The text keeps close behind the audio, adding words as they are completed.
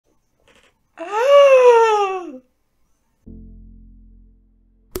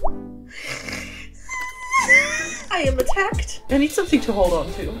I am attacked. I need something to hold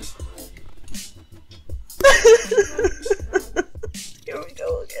on to. Here we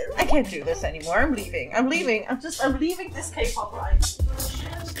go again. I can't do this anymore. I'm leaving. I'm leaving. I'm leaving this K-pop line.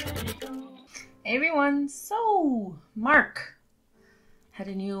 Hey everyone. So, Mark had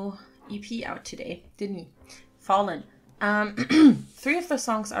a new EP out today, didn't he? Fallin. 3 of the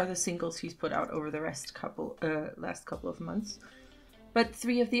songs are the singles he's put out over the last couple of months. But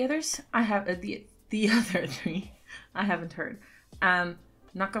 3 of the others, I have the other 3 I haven't heard.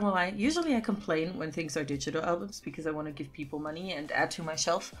 Not gonna lie, usually I complain when things are digital albums because I want to give people money and add to my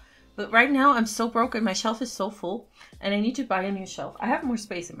shelf. But right now I'm so broke and my shelf is so full and I need to buy a new shelf. I have more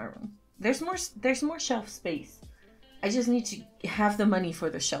space in my room. There's more shelf space. I just need to have the money for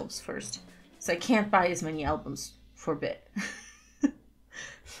the shelves first. So I can't buy as many albums for a bit.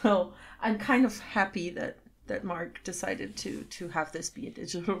 So I'm kind of happy that Mark decided to have this be a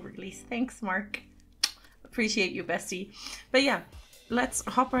digital release. Thanks, Mark. Appreciate you, bestie. But yeah, let's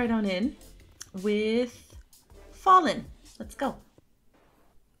hop right on in with Fallin. Let's go.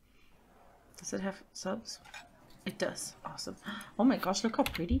 Does it have subs? It does. Awesome. Oh my gosh, look how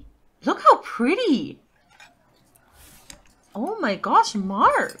pretty. Look how pretty. Oh my gosh,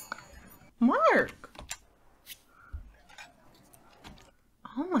 Mark. Mark.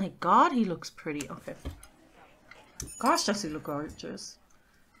 Oh my god, he looks pretty. Okay. Gosh, does he look gorgeous.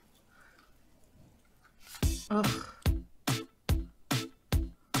 Ugh.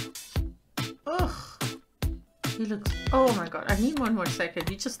 Ugh. He looks... Oh my god, I need one more second.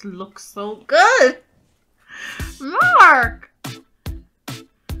 He just looks so good. Mark!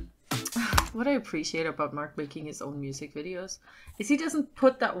 What I appreciate about Mark making his own music videos is he doesn't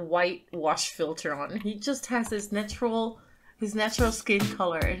put that white wash filter on. He just has his natural skin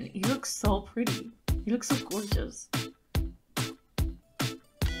color and he looks so pretty. He looks so gorgeous.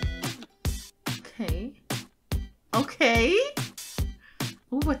 Okay. Okay.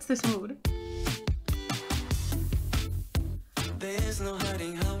 Ooh, what's this mood? There's no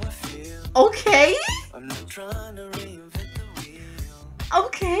hiding how I feel. Okay. I'm not trying to reinvent the wheel.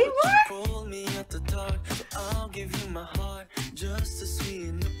 Okay, what? Pull me at the dark, so I'll give you my heart just to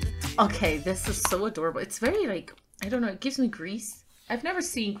sweeten the okay, this is so adorable. It's very like, I don't know, it gives me Grease. I've never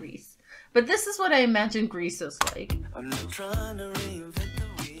seen Grease, but this is what I imagine Grease is like. I'm not trying to reinvent the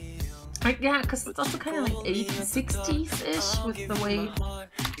wheel. Yeah, because it's also kind of like 80s, 60s-ish with the way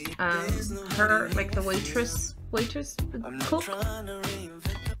her, like the waitress cook.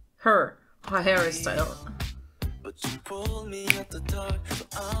 Her hairstyle. But you pull me at the dark, so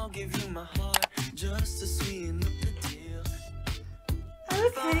I'll give you my heart just to sweeten the deal.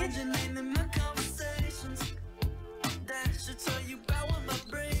 Okay.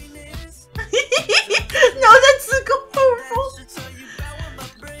 No, that's so horrible.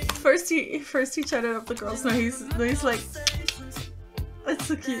 First he chatted up the girls. Now he's like, that's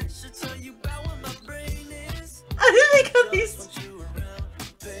so cute. I like how he's.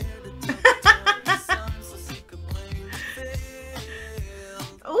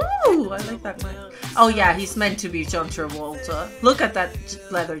 Ooh, I like that one. Oh yeah, he's meant to be John Travolta. Look at that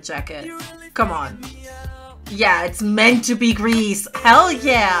leather jacket. Come on. Yeah, it's meant to be Grease. Hell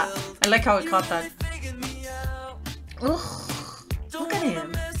yeah. I like how it caught that. Ugh, look at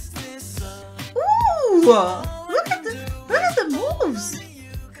him. Ooh, look at the moves.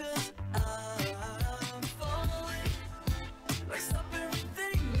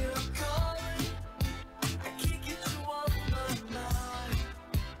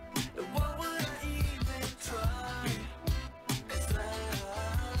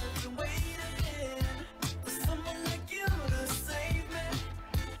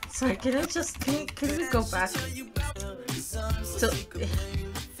 Sorry, can we go back? So,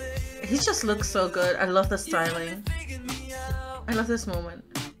 he just looks so good. I love the styling. I love this moment.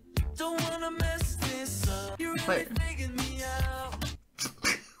 Wait.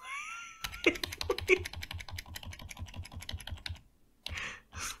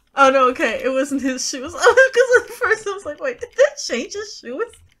 Oh no, okay, it wasn't his shoes. Oh, because at first I was like, wait, did that change his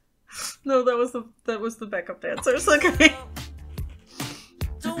shoes? No, that was the backup dancers. Okay.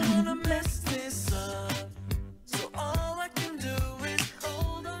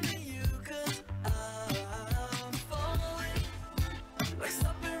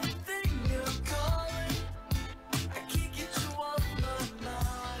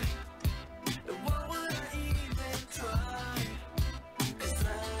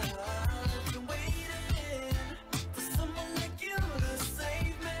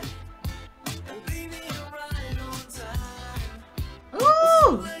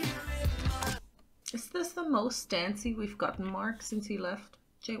 Is this the most dancey we've gotten, Mark, since he left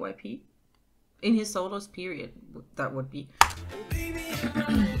JYP? In his solos, period. That would be.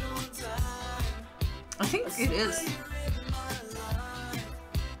 I think it is.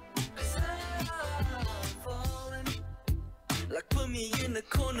 Like put me in the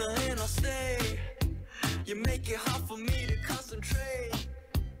corner and I'll stay. You make it hard for me to concentrate.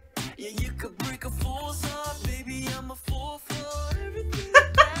 Yeah, you could break a fool's heart, baby. I'm a fool for everything.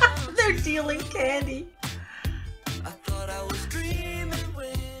 They're dealing candy. I thought I was dreaming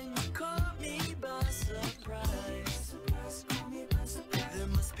when you caught me by surprise. There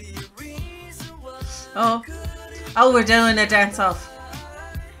must be a reason why. Oh, we're doing a dance off.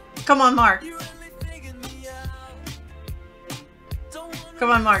 Come on, Mark. Come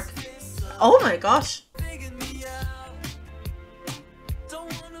on, Mark. Oh my gosh.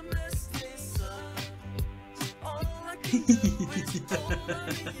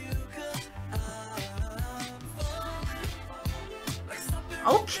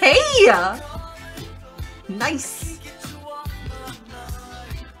 Okay. Nice.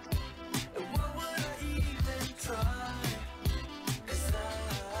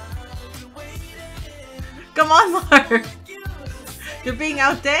 Come on, Mark. You're being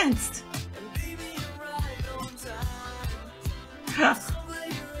outdanced.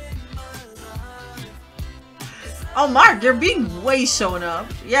 Oh, Mark, you're being way shown up.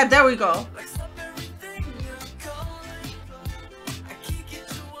 Yeah, there we go.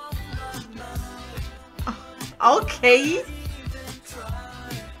 Okay.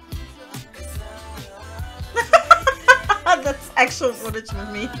 That's actual footage with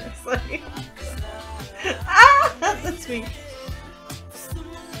me. Sorry. Ah, that's me.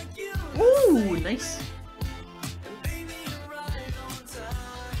 Ooh, nice.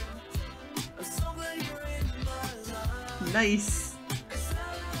 Nice.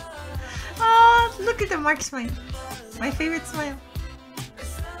 Oh, look at the Mark smile. My favorite smile.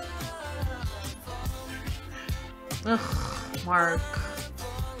 Ugh, Mark.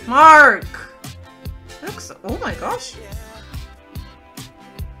 Mark! Looks, oh my gosh.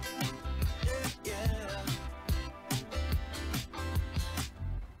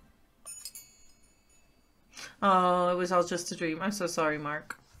 Oh, it was all just a dream. I'm so sorry,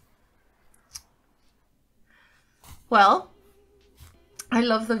 Mark. Well, I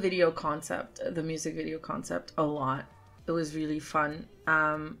love the video concept, the music video concept a lot. It was really fun.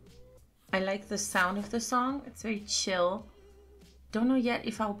 I like the sound of the song. It's very chill. Don't know yet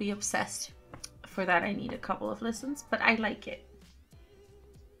if I'll be obsessed. For that, I need a couple of listens, but I like it.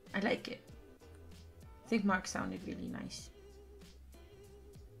 I like it. I think Mark sounded really nice.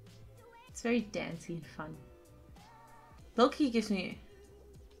 It's very dancey and fun. Low-key gives me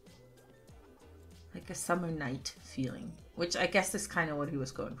like a summer night feeling, which I guess is kind of what he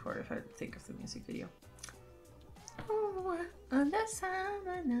was going for if I think of the music video. Oh, on the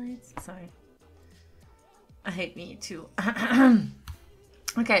summer nights. Sorry. I hate me too.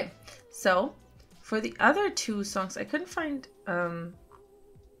 Okay, so for the other two songs, I couldn't find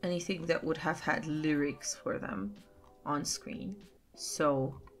anything that would have had lyrics for them on screen.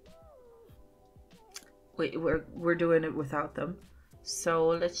 So we're doing it without them. So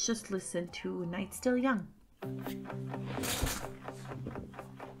let's just listen to Night Still Young.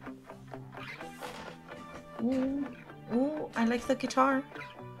 Ooh, ooh, I like the guitar.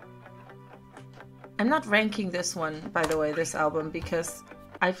 I'm not ranking this one, by the way, this album, because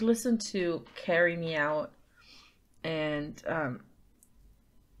I've listened to Carry Me Out and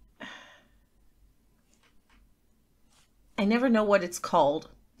I never know what it's called.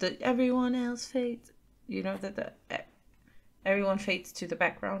 The Everyone Else Fades. You know, that everyone fades to the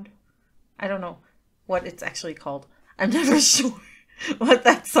background. I don't know what it's actually called. I'm never sure what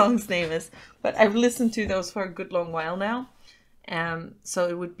that song's name is, but I've listened to those for a good long while now. So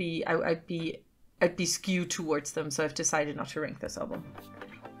it would be I'd be skewed towards them. So I've decided not to rank this album.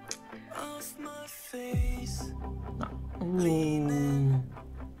 Ooh.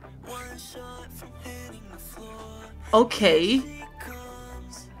 Okay.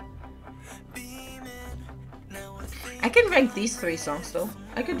 I can rank these three songs though.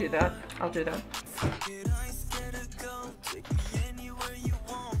 I could do that. I'll do that.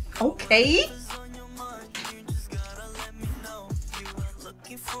 Okay.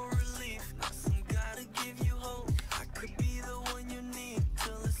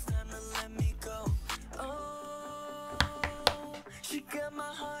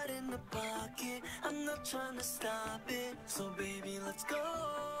 I'm not trying to stop it, so baby, let's go.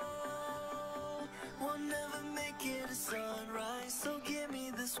 We'll never make it a sunrise, so give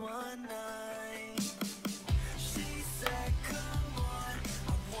me this one night. She said, come on,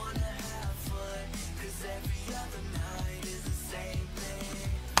 I wanna have fun, 'cause every other night is the same thing.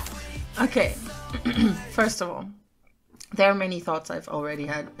 Okay. First of all, there are many thoughts I've already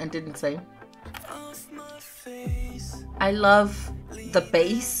had and didn't say. I love the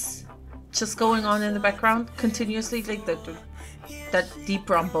bass just going on in the background continuously, like that deep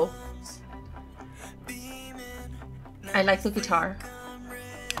rumble. I like the guitar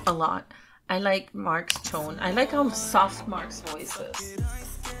a lot. I like Mark's tone. I like how soft Mark's voice is.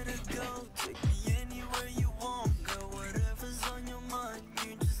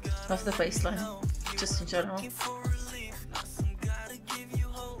 Love the bass line, just in general.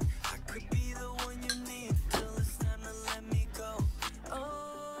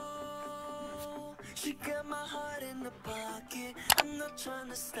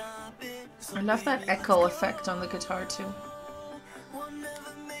 I love that echo effect on the guitar too.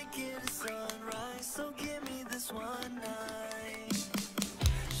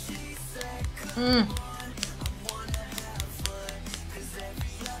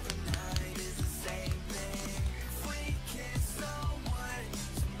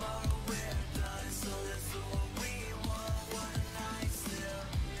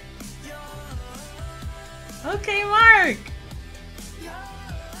 Okay, Mark.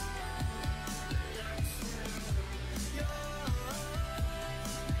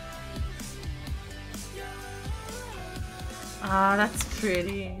 Ah, that's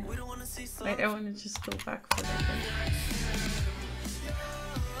pretty. Wait, I want to just go back for that one.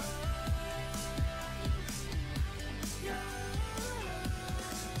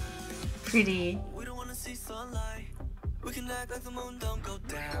 Pretty.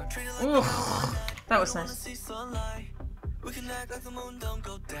 Ooh, that was nice.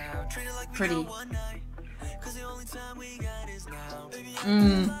 Pretty.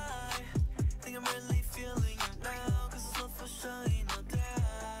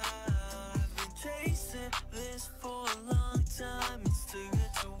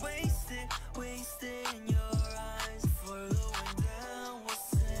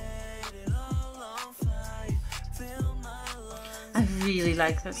 I really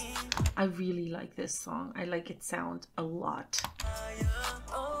like this. I really like this song. I like its sound a lot.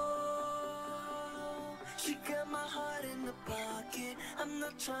 She got my heart in the pocket. I'm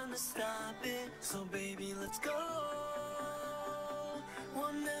not trying to stop it. So baby, let's go.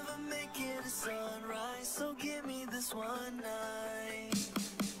 We'll never make it a sunrise. So give me this one night.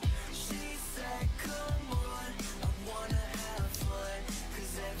 She said, come on, I wanna have fun.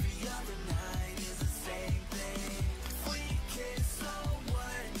 Cause every other night is the same thing. We kiss, so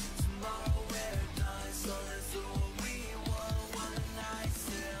what? Tomorrow we're done. So let's do what we want. One night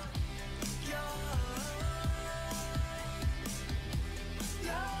still.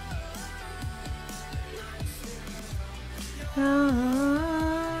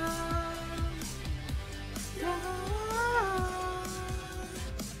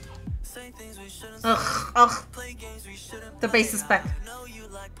 Ugh. The bass is back.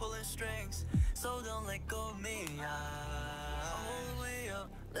 So don't let go of me. All the way up.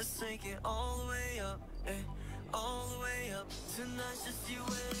 Let's take it all the way up. All the way up. Tonight's just you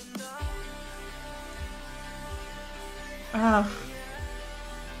and I.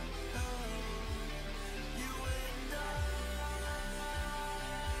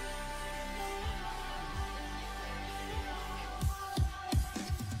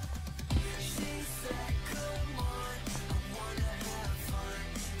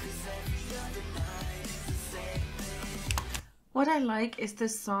 What I like is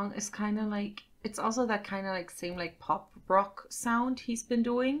this song is kind of like, it's also that kind of like same like pop rock sound he's been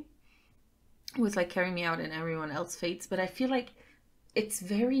doing with like Carry Me Out and Everyone Else Fades, but I feel like it's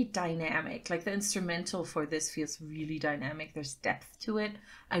very dynamic. Like the instrumental for this feels really dynamic. There's depth to it.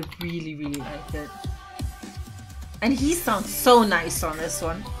 I really, really like it. And he sounds so nice on this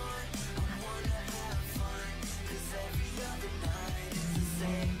one.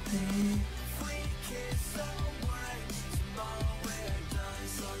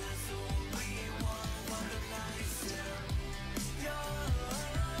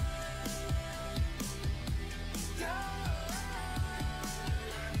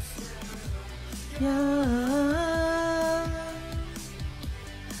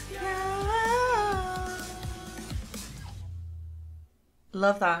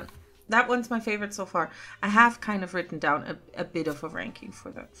 Love that. That one's my favorite so far. I have kind of written down a bit of a ranking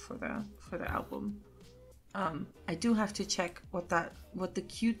for the album. I do have to check what the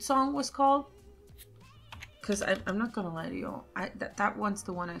cute song was called, because I'm not gonna lie to you, that one's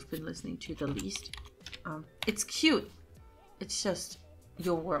the one I've been listening to the least. It's cute. It's just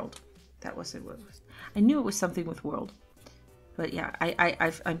Your World. That was it. I knew it was something with world, but yeah,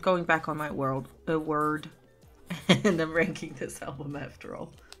 I'm going back on my word, and I'm ranking this album after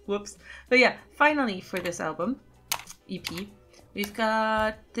all. Whoops. But yeah, finally for this album, EP, we've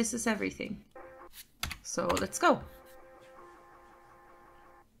got This Is Everything. So let's go.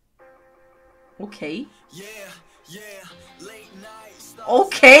 Okay.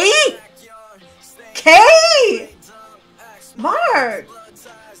 Okay. Okay. Mark.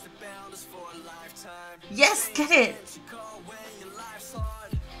 Yes, get it.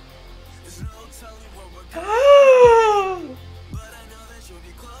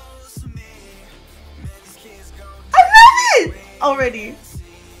 I love it already.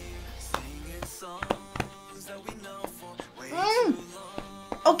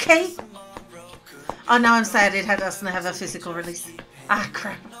 Okay. Oh, now I'm sad it doesn't have a physical release. Ah,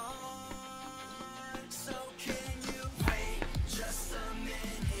 crap.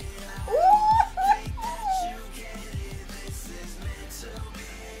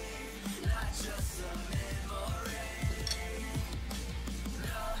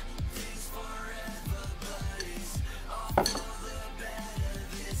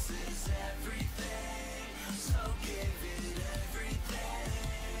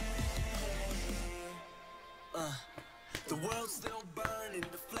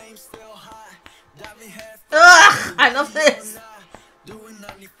 Ugh, I love this.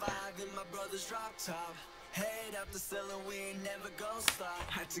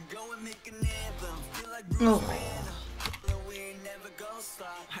 Oh.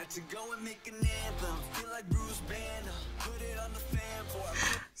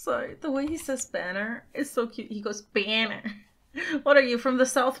 Sorry, the way he says banner is so cute. He goes, banner. What are you, from the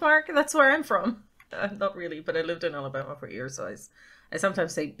South, Mark? That's where I'm from. Not really, but I lived in Alabama for years, so I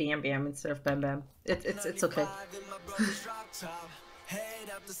sometimes say bam bam instead of bam bam. It's okay.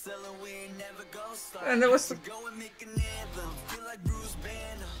 And there was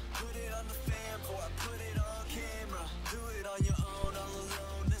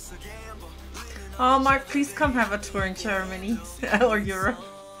oh, Mark, please come have a tour in Germany or Europe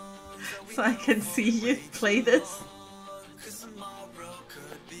so I can see you play this.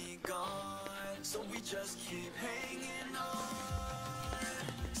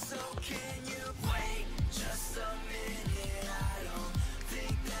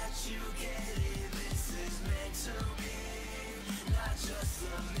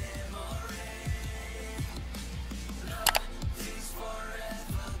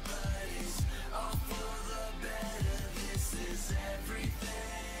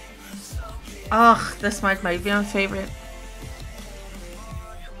 Oh, this might be my favorite.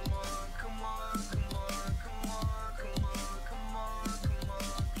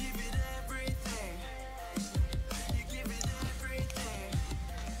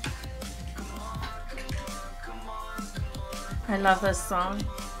 I love this song.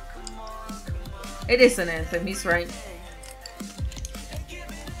 It is an anthem, he's right.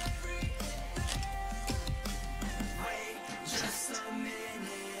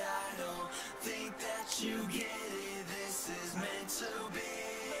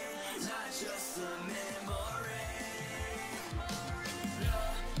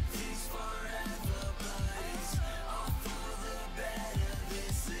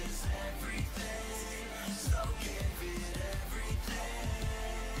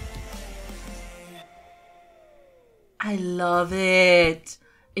 I love it.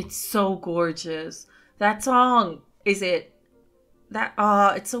 It's so gorgeous. That song, is it? That,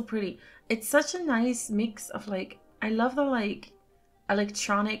 it's so pretty. It's such a nice mix of like, I love the like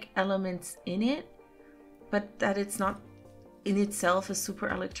electronic elements in it, but that it's not in itself a super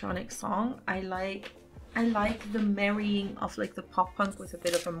electronic song. I like the marrying of like the pop punk with a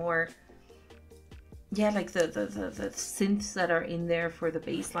bit of a more, yeah, like the synths that are in there for the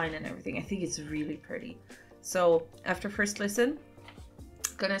bass line and everything. I think it's really pretty. So after first listen,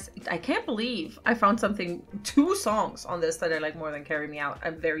 I can't believe I found two songs on this that I like more than Carry Me Out.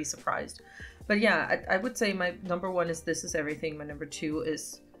 I'm very surprised. But yeah, I would say my number one is This Is Everything. My number two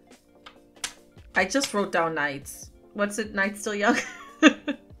is, I just wrote down Nights. What's it? Nights Still Young?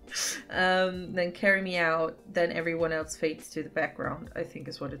 Then Carry Me Out. Then Everyone Else Fades to the Background, I think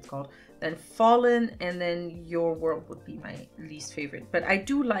is what it's called. Then Fallin, and then Your World would be my least favorite. But I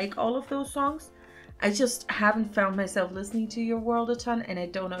do like all of those songs. I just haven't found myself listening to Your World a ton, and I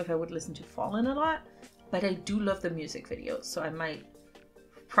don't know if I would listen to Fallin a lot, but I do love the music videos, so I might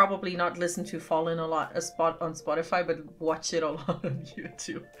probably not listen to Fallin a lot on Spotify, but watch it a lot on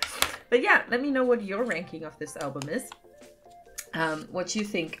YouTube. But yeah, let me know what your ranking of this album is. What you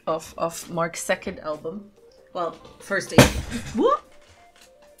think of Mark's second album. Well, first EP. Whoop!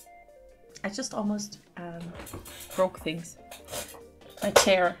 I just almost broke things. My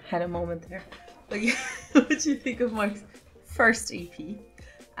chair had a moment there. But yeah, what do you think of Mark's first EP?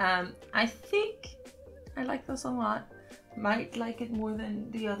 I think I like this a lot. Might like it more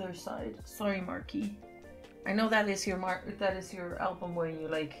than the other side. Sorry, Marky. I know that is your album where you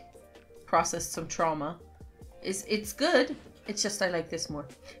like process some trauma. It's good. It's just I like this more.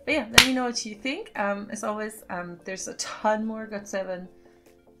 But yeah, let me know what you think. As always, there's a ton more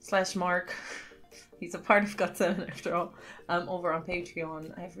GOT7/Mark. He's a part of GOT7 after all. Over on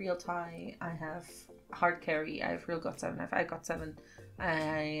Patreon, I have Real Thai, I have Hard Carry, I have Real GOT7, I have GOT7.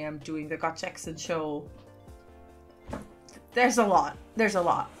 I am doing the GOT Jackson show. There's a lot. There's a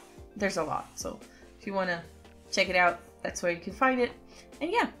lot. There's a lot. So if you want to check it out, that's where you can find it.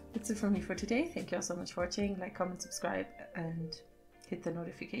 And yeah, that's it from me for today. Thank you all so much for watching. Like, comment, subscribe, and hit the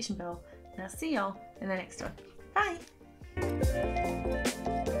notification bell. And I'll see y'all in the next one. Bye!